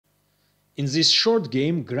In this short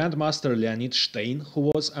game, Grandmaster Leonid Stein,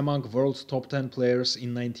 who was among world's top 10 players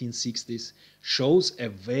in 1960s, shows a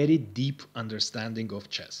very deep understanding of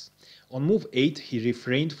chess. On move 8, he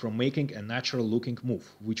refrained from making a natural-looking move,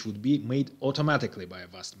 which would be made automatically by a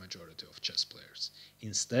vast majority of chess players.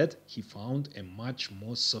 Instead, he found a much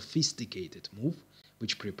more sophisticated move,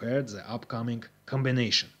 which prepared the upcoming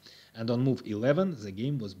combination. And on move 11, the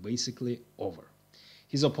game was basically over.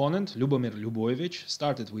 His opponent, Ljubomir Ljubojevic,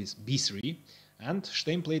 started with b3, and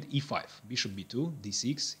Stein played e5, bishop b2,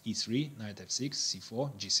 d6, e3, knight f6,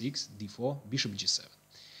 c4, g6, d4, bishop g7.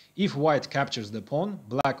 If white captures the pawn,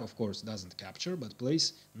 black of course doesn't capture, but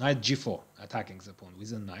plays knight g4, attacking the pawn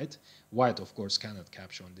with a knight. White of course cannot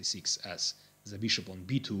capture on d6 as the bishop on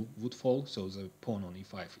b2 would fall, so the pawn on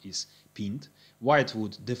e5 is pinned. White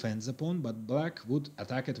would defend the pawn, but black would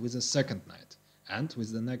attack it with a second knight. And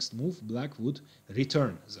with the next move, black would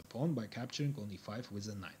return the pawn by capturing on e5 with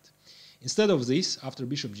a knight. Instead of this, after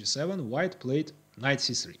bishop g7, white played knight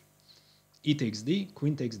c3. E takes d,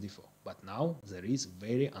 queen takes d4. But now there is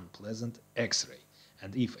very unpleasant x-ray.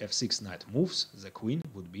 And if f6 knight moves, the queen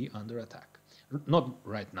would be under attack. Not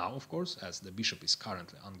right now, of course, as the bishop is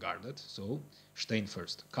currently unguarded. So Stein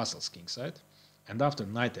first castles kingside. And after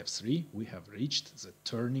knight f3, we have reached the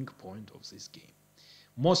turning point of this game.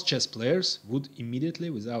 Most chess players would immediately,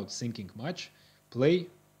 without thinking much, play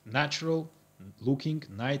natural-looking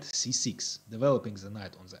knight c6, developing the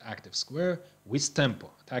knight on the active square with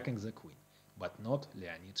tempo, attacking the queen. But not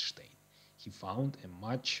Leonid Stein. He found a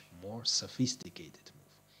much more sophisticated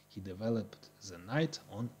move. He developed the knight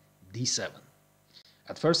on d7.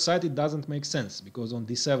 At first sight, it doesn't make sense, because on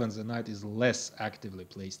d7 the knight is less actively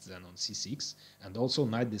placed than on c6, and also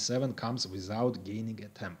knight d7 comes without gaining a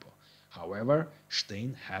tempo. However,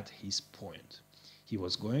 Stein had his point. He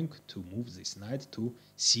was going to move this knight to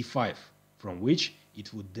c5, from which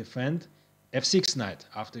it would defend f6 knight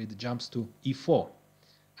after it jumps to e4.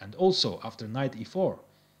 And also, after knight e4,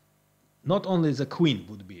 not only the queen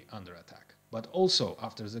would be under attack, but also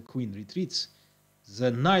after the queen retreats,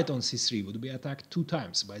 the knight on c3 would be attacked 2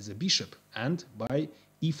 times by the bishop and by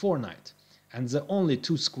e4 knight. And the only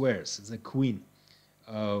 2 squares the queen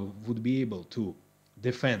would be able to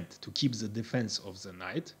defend, to keep the defense of the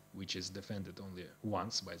knight, which is defended only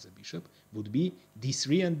once by the bishop, would be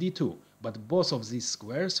d3 and d2. But both of these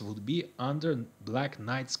squares would be under black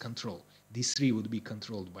knight's control. d3 would be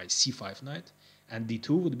controlled by c5 knight, and d2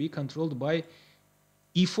 would be controlled by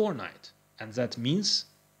e4 knight. And that means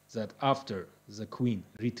that after the queen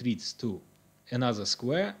retreats to another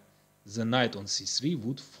square, the knight on c3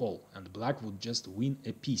 would fall, and black would just win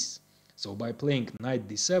a piece. So by playing knight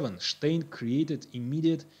d7, Stein created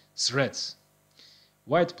immediate threats.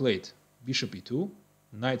 White played bishop e2,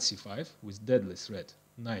 knight c5 with deadly threat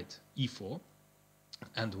knight e4,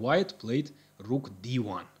 and white played rook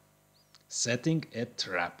d1, setting a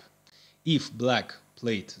trap. If black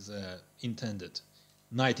played the intended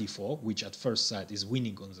knight e4, which at first sight is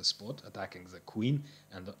winning on the spot, attacking the queen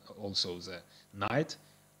and also the knight,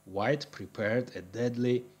 white prepared a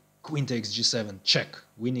deadly queen takes g7 check,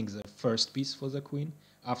 winning the first piece for the queen.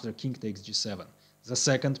 After king takes g7, the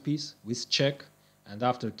second piece with check, and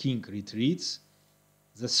after king retreats,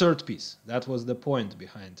 the third piece. That was the point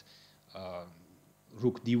behind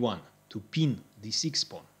rook d1, to pin d6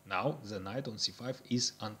 pawn. Now the knight on c5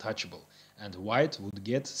 is untouchable, and white would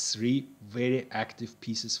get 3 very active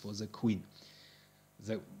pieces for the queen.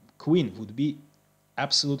 The queen would be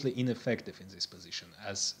absolutely ineffective in this position,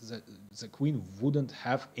 as the queen wouldn't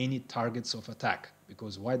have any targets of attack,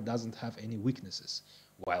 because white doesn't have any weaknesses,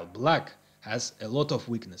 while black has a lot of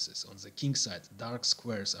weaknesses. On the king side, dark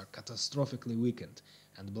squares are catastrophically weakened,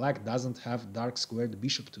 and black doesn't have dark squared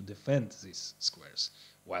bishop to defend these squares,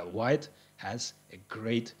 while white has a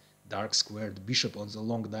great dark squared bishop on the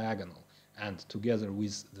long diagonal, and together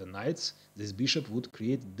with the knights, this bishop would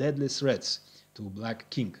create deadly threats to black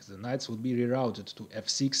king. The knights would be rerouted to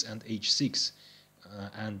f6 and h6,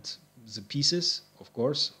 and the pieces, of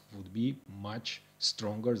course, would be much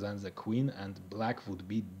stronger than the queen, and black would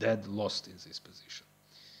be dead lost in this position.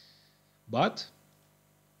 But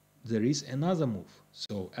there is another move.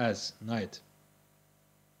 So as knight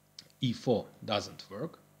e4 doesn't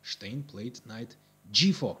work, Stein played knight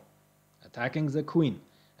g4, attacking the queen,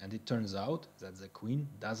 and it turns out that the queen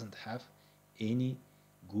doesn't have any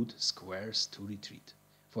good squares to retreat.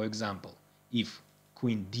 For example, if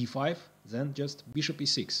queen d5, then just bishop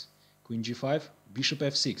e6, queen g5, bishop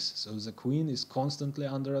f6, so the queen is constantly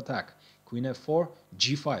under attack. Queen f4,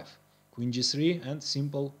 g5, queen g3, and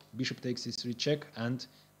simple bishop takes e3 check, and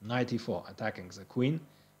knight e4, attacking the queen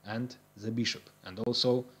and the bishop, and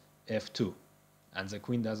also f2. and the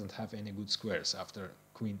queen doesn't have any good squares. After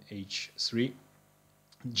queen h3,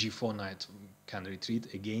 g4 knight can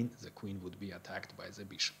retreat. Again, the queen would be attacked by the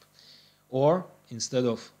bishop. Or instead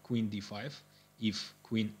of queen d5, if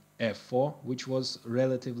queen f4, which was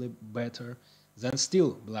relatively better, then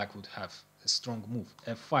still black would have a strong move,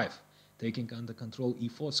 f5, taking under control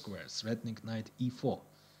e4 square, threatening knight e4.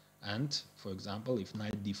 And, for example, if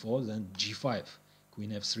knight d4, then g5,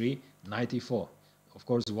 queen f3, knight e4. Of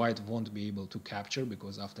course, white won't be able to capture,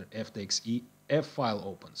 because after f takes e, f file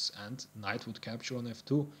opens, and knight would capture on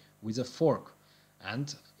f2 with a fork.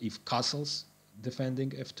 And if castles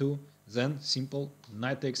defending f2, then simple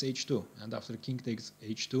knight takes h2, and after king takes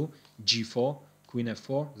h2, g4, queen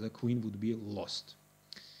f4, the queen would be lost.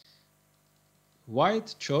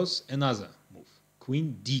 White chose another move,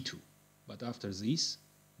 queen d2, but after this,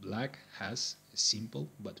 black has a simple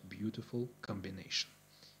but beautiful combination.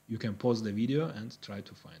 You can pause the video and try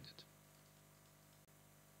to find it.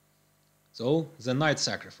 So, the knight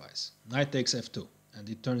sacrifice. Knight takes f2, and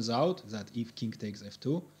it turns out that if king takes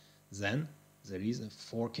f2, then there is a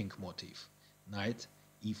forking motif. Knight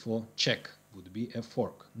e4 check would be a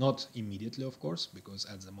fork. Not immediately, of course, because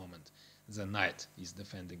at the moment the knight is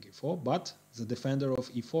defending e4, but the defender of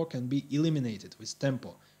e4 can be eliminated with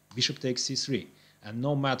tempo. Bishop takes c3, and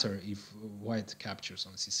no matter if white captures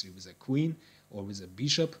on c3 with a queen or with a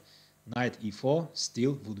bishop, knight e4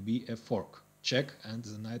 still would be a fork. Check, and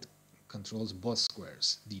the knight controls both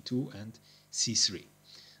squares, d2 and c3.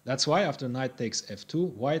 That's why after knight takes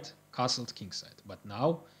f2, white castled kingside. But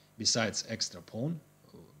now, besides extra pawn,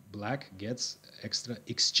 black gets extra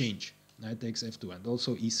exchange. Knight takes f2, and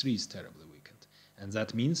also e3 is terribly weakened. And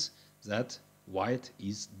that means that white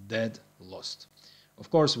is dead lost. Of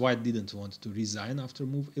course, white didn't want to resign after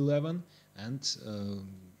move 11 and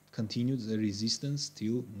continued the resistance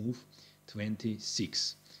till move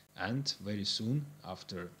 26. And very soon,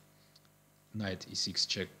 after knight e6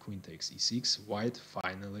 check, queen takes e6, white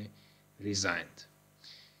finally resigned.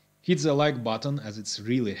 Hit the like button, as it's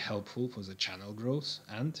really helpful for the channel growth,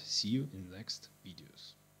 and see you in the next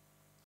videos.